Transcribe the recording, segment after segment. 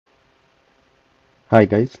Hi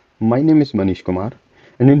guys, my name is Manish Kumar,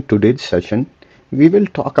 and in today's session, we will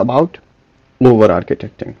talk about over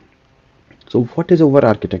architecting. So, what is over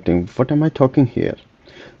architecting? What am I talking here?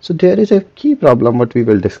 So, there is a key problem what we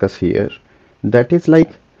will discuss here. That is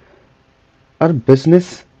like our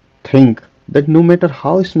business think that no matter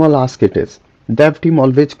how small ask it is, dev team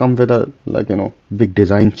always come with a big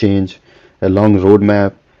design change, a long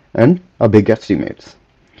roadmap, and a big estimates.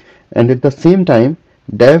 And at the same time,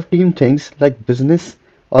 dev team thinks like business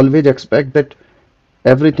always expect that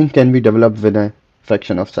everything can be developed within a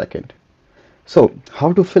fraction of second. So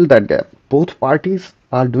how to fill that gap? Both parties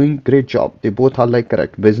are doing great job. They both are like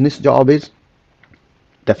correct. Business job is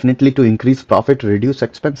definitely to increase profit, reduce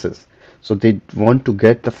expenses. So they want to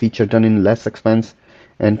get the feature done in less expense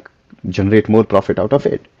and generate more profit out of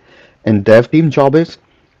it. And dev team job is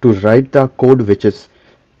to write the code which is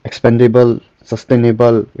expandable,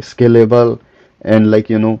 sustainable, scalable,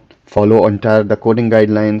 and follow entire the coding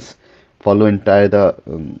guidelines, follow entire the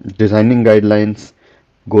designing guidelines,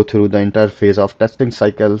 go through the entire phase of testing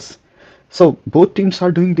cycles. So both teams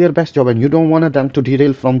are doing their best job, and you don't want them to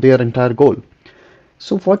derail from their entire goal.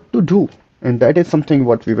 So what to do? And that is something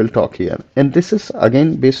what we will talk here. And this is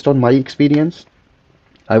again based on my experience.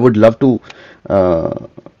 I would love to uh,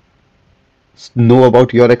 know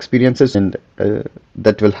about your experiences and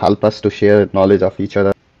that will help us to share knowledge of each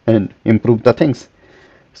other and improve the things.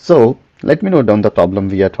 So let me note down the problem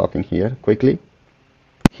we are talking here quickly.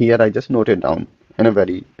 Here I just noted down in a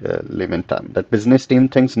very layman term that business team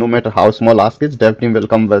thinks no matter how small ask is, dev team will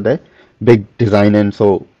come with a big design and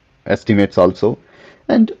so estimates also.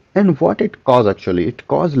 And what it cause actually, it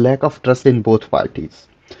cause lack of trust in both parties.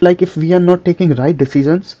 Like if we are not taking right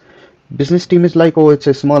decisions, business team is like, oh, it's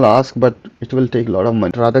a small ask, but it will take a lot of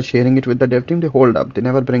money. Rather sharing it with the dev team, they hold up. They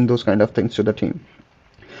never bring those kind of things to the team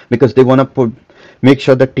because they want to make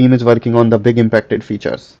sure the team is working on the big impacted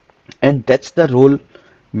features. And that's the role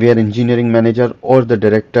where engineering manager or the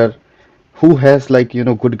director who has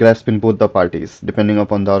good grasp in both the parties depending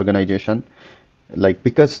upon the organization,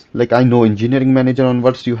 because I know engineering manager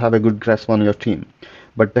onwards you have a good grasp on your team,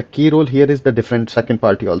 but the key role here is the different second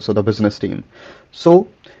party also the business team. So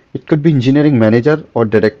it could be engineering manager or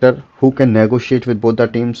director who can negotiate with both the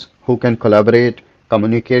teams, who can collaborate,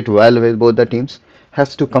 communicate well with both the teams,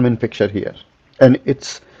 has to come in picture here. And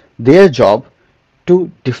it's their job to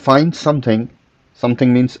define something.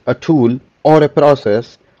 Something means a tool or a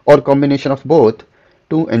process or combination of both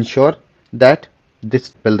to ensure that this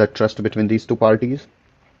build the trust between these two parties.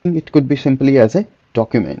 It could be simply as a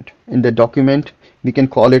document. In the document, we can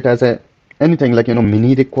call it as a anything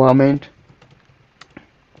mini requirement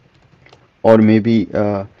or maybe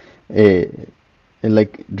a, a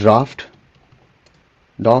draft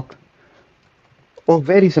doc or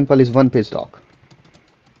very simple is one page doc,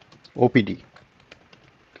 OPD.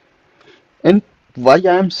 And why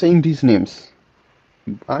I am saying these names?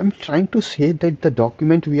 I'm trying to say that the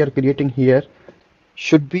document we are creating here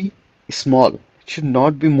should be small. It should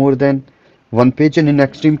not be more than one page, and in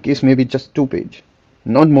extreme case, maybe just two page.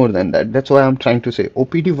 Not more than that. That's why I'm trying to say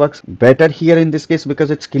OPD works better here in this case because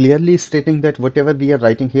it's clearly stating that whatever we are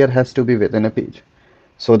writing here has to be within a page,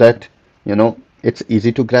 so that it's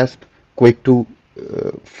easy to grasp, quick to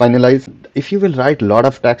finalize. If you will write a lot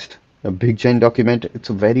of text, a big giant document, it's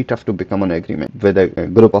very tough to become an agreement with a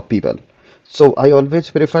group of people. So I always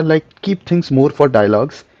prefer keep things more for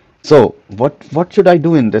dialogues. So what should I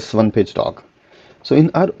do in this one page doc? So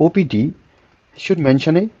in our OPT should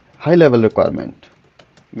mention a high level requirement,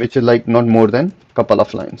 which is like not more than couple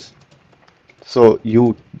of lines. So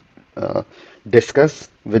you uh, discuss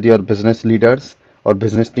with your business leaders or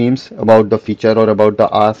business teams about the feature or about the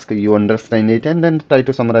ask, you understand it, and then try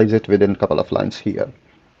to summarize it within a couple of lines here.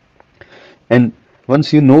 And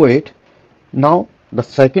once you know it, now the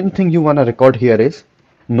second thing you want to record here is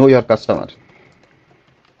know your customer.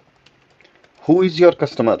 Who is your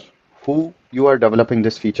customer? Who you are developing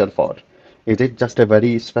this feature for? Is it just a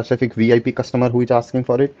very specific VIP customer who is asking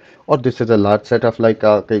for it, or this is a large set of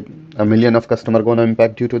okay, a million of customer gonna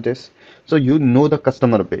impact due to this? So you know the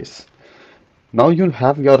customer base. Now you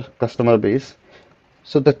have your customer base.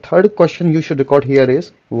 So the third question you should record here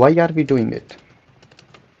is why are we doing it?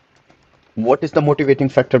 What is the motivating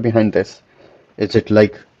factor behind this? Is it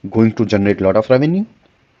going to generate a lot of revenue,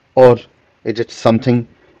 or is it something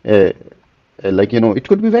uh, it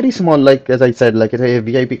could be very small, like as I said, like a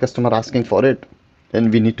VIP customer asking for it,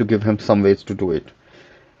 and we need to give him some ways to do it.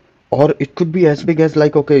 Or it could be as big as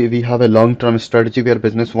okay, we have a long-term strategy where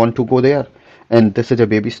business want to go there, and this is a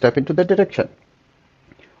baby step into that direction.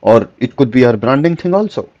 Or it could be our branding thing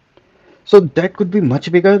also. So that could be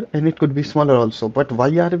much bigger and it could be smaller also. But why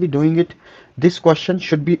are we doing it? This question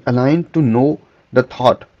should be aligned to know the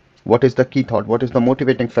thought. What is the key thought? What is the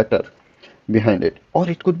motivating factor behind it? Or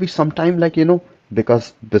it could be sometime like,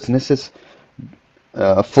 because business is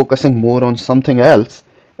focusing more on something else,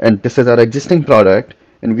 and this is our existing product,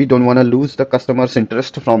 and we don't want to lose the customer's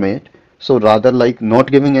interest from it. So rather like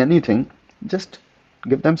not giving anything, just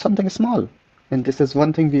give them something small. And this is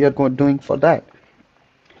one thing we are doing for that.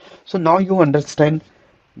 So now you understand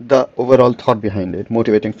the overall thought behind it,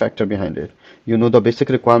 motivating factor behind it. You know the basic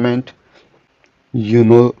requirement, you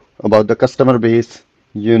know about the customer base,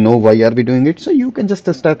 you know why are we doing it. So you can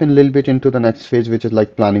just step in a little bit into the next phase, which is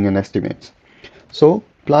like planning and estimates. So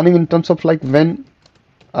planning in terms of like when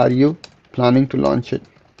are you planning to launch it?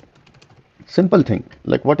 Simple thing.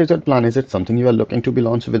 Like what is your plan? Is it something you are looking to be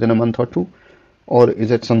launched within a month or two? Or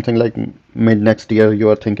is it something like mid next year you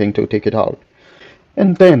are thinking to take it out?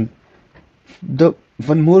 And then the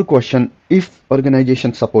one more question, if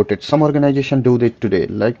organization support it, some organization do it today,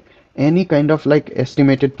 like any kind of like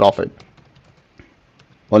estimated profit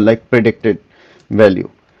or like predicted value.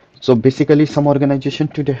 So basically, some organization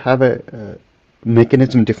today have a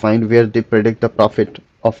mechanism defined where they predict the profit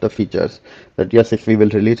of the features. That yes, if we will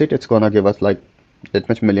release it, it's gonna give us like that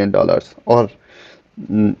much $1 million. Or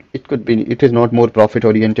it could be it is not more profit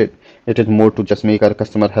oriented. It is more to just make our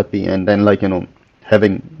customer happy and then like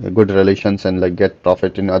having good relations and like get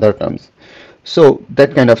profit in other terms. So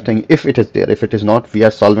that kind of thing, if it is there, if it is not, we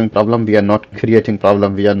are solving problem, we are not creating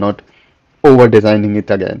problem, we are not over designing it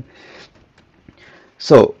again.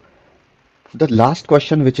 So the last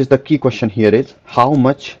question, which is the key question here, is how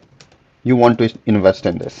much you want to invest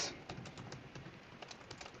in this.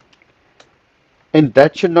 And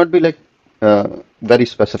that should not be like very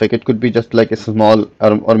specific. It could be just like a small,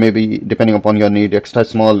 or maybe depending upon your need, extra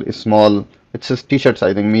small is small. It's just t-shirt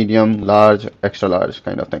sizing, medium, large, extra large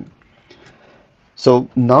kind of thing. So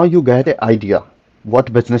now you get an idea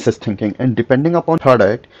what business is thinking, and depending upon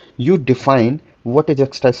product, you define what is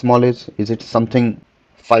extra small is. Is it something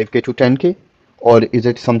 5K to 10K, or is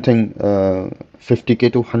it something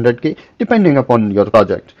 50K to 100K, depending upon your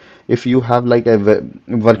project. If you have like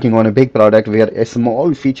working on a big product where a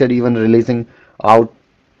small feature even releasing out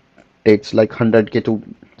takes like 100K to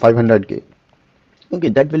 500K, okay,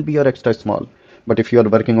 that will be your extra small. But if you are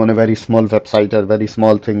working on a very small website or very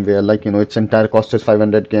small thing where like its entire cost is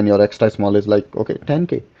 500K and your extra small is like okay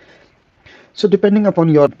 10K. So depending upon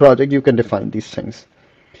your project, you can define these things.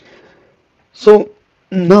 So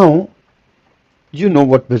now you know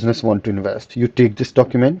what business want to invest. You take this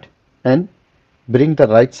document and bring the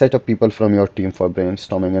right set of people from your team for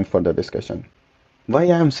brainstorming and further discussion. Why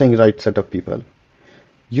I am saying right set of people?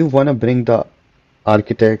 You want to bring the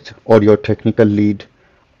architect or your technical lead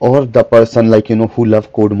or the person like who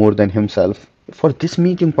love code more than himself. For this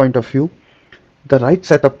meeting point of view, the right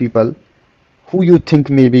set of people who you think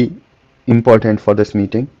may be important for this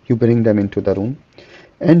meeting, you bring them into the room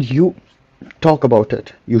and you talk about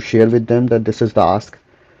it. You share with them that this is the ask.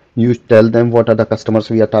 You tell them what are the customers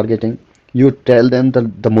we are targeting. You tell them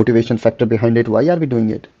the motivation factor behind it. Why are we doing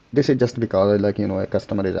it? This is just because like a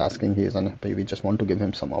customer is asking, he is unhappy. We just want to give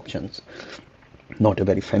him some options. Not a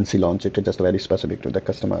very fancy launch, it is just very specific to the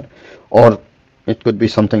customer. Or it could be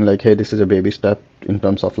something like, hey, this is a baby step in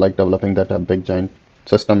terms of like developing that a big giant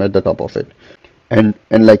system at the top of it. And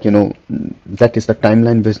like that is the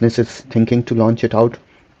timeline business is thinking to launch it out.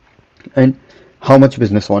 And how much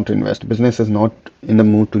business want to invest. Business is not in the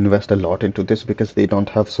mood to invest a lot into this because they don't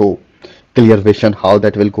have so clear vision how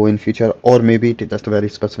that will go in future, or maybe it is just very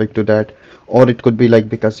specific to that, or it could be like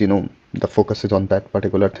because the focus is on that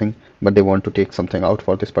particular thing, but they want to take something out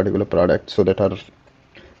for this particular product so that our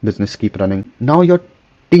business keep running. Now your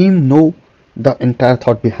team know the entire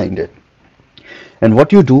thought behind it. And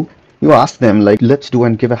what you do, you ask them like, let's do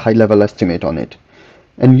and give a high level estimate on it.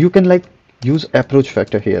 And you can like use approach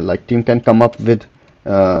factor here. Like team can come up with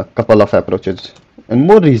a couple of approaches and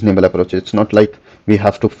more reasonable approaches. It's not like we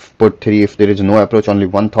have to put three. If there is no approach, only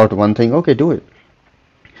one thought, one thing, okay, do it.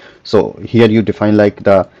 So here you define like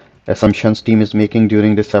the assumptions team is making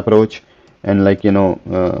during this approach, and like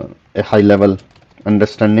a high level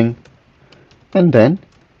understanding, and then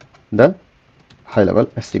the high level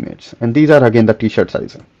estimates. And these are again the t-shirt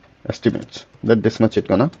size estimates that this much it's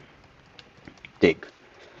gonna take.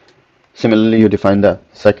 Similarly, you define the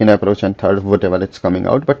second approach and third, whatever it's coming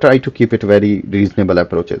out, but try to keep it very reasonable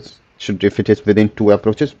approaches. Should if it is within two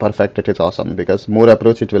approaches, perfect, it is awesome, because more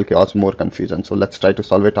approach it will cause more confusion. So let's try to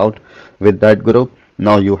solve it out with that group.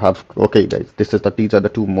 Now you have okay guys, these are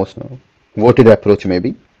the two most voted approach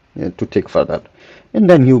maybe. to take further. And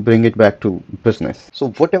then you bring it back to business.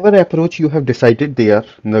 So whatever approach you have decided there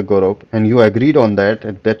in the group and you agreed on that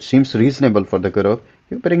and that seems reasonable for the group,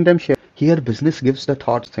 you bring them here. Business gives the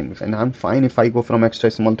thought things, and I'm fine if I go from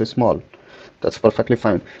extra small to small. That's perfectly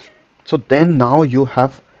fine. So then now you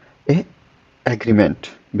have a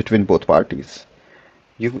agreement between both parties.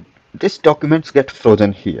 You These documents get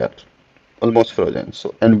frozen here, almost frozen.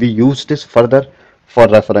 So and we use this further for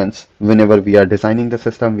reference whenever we are designing the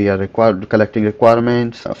system, we are required collecting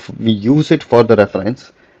requirements. We use it for the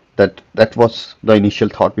reference. That was the initial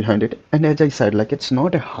thought behind it. And as I said, like it's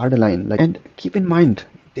not a hard line. And keep in mind,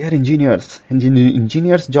 they are engineers.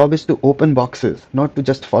 Engineers' job is to open boxes, not to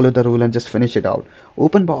just follow the rule and just finish it out.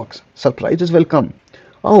 Open box, surprises will come.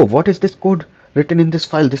 Oh, what is this code written in this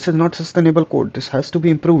file? This is not sustainable code. This has to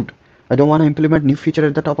be improved. I don't want to implement new feature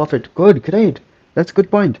at the top of it. Good, great. That's a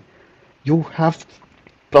good point. You have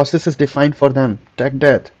processes defined for them. Tag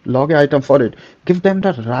that, log a item for it. Give them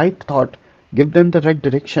the right thought. Give them the right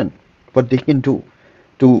direction. What they can do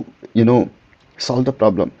to, solve the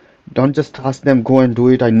problem. Don't just ask them, go and do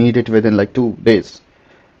it. I need it within like 2 days.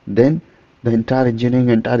 Then the entire engineering,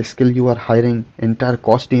 entire skill you are hiring, entire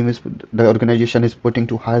cost team is the organization is putting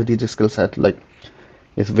to hire these skill set like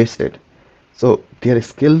is wasted. So their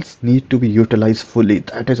skills need to be utilized fully.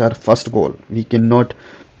 That is our first goal. We cannot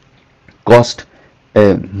cost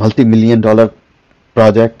a multi-million dollar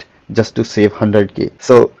project just to save 100K.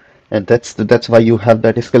 So and that's why you have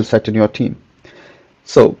that skill set in your team.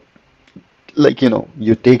 So like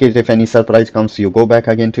you take it. If any surprise comes, you go back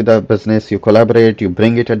again to the business, you collaborate, you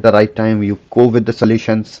bring it at the right time, you go with the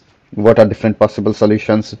solutions. What are different possible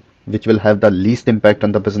solutions which will have the least impact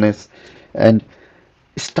on the business, and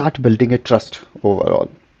start building a trust overall.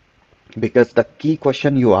 Because the key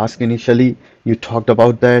question you asked initially, you talked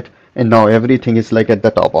about that, and now everything is like at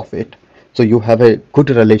the top of it. So you have a good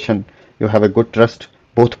relation, you have a good trust,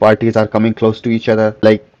 both parties are coming close to each other.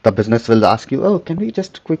 Like the business will ask you, oh, can we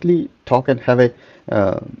just quickly talk and have a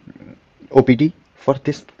OPD for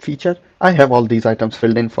this feature? I have all these items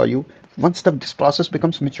filled in for you. Once this process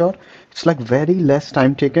becomes mature, it's like very less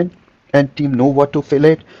time taken, and team know what to fill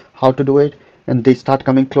it, how to do it, and they start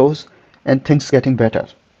coming close, and things getting better,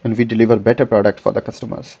 and we deliver better product for the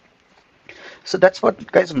customers. So that's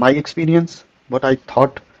what, guys, my experience, what I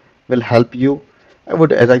thought will help you. I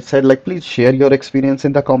would, as I said, like please share your experience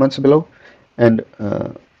in the comments below, and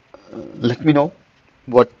let me know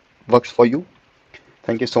what works for you.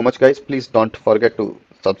 Thank you so much, guys. Please don't forget to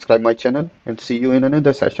subscribe my channel and see you in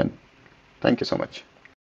another session. Thank you so much.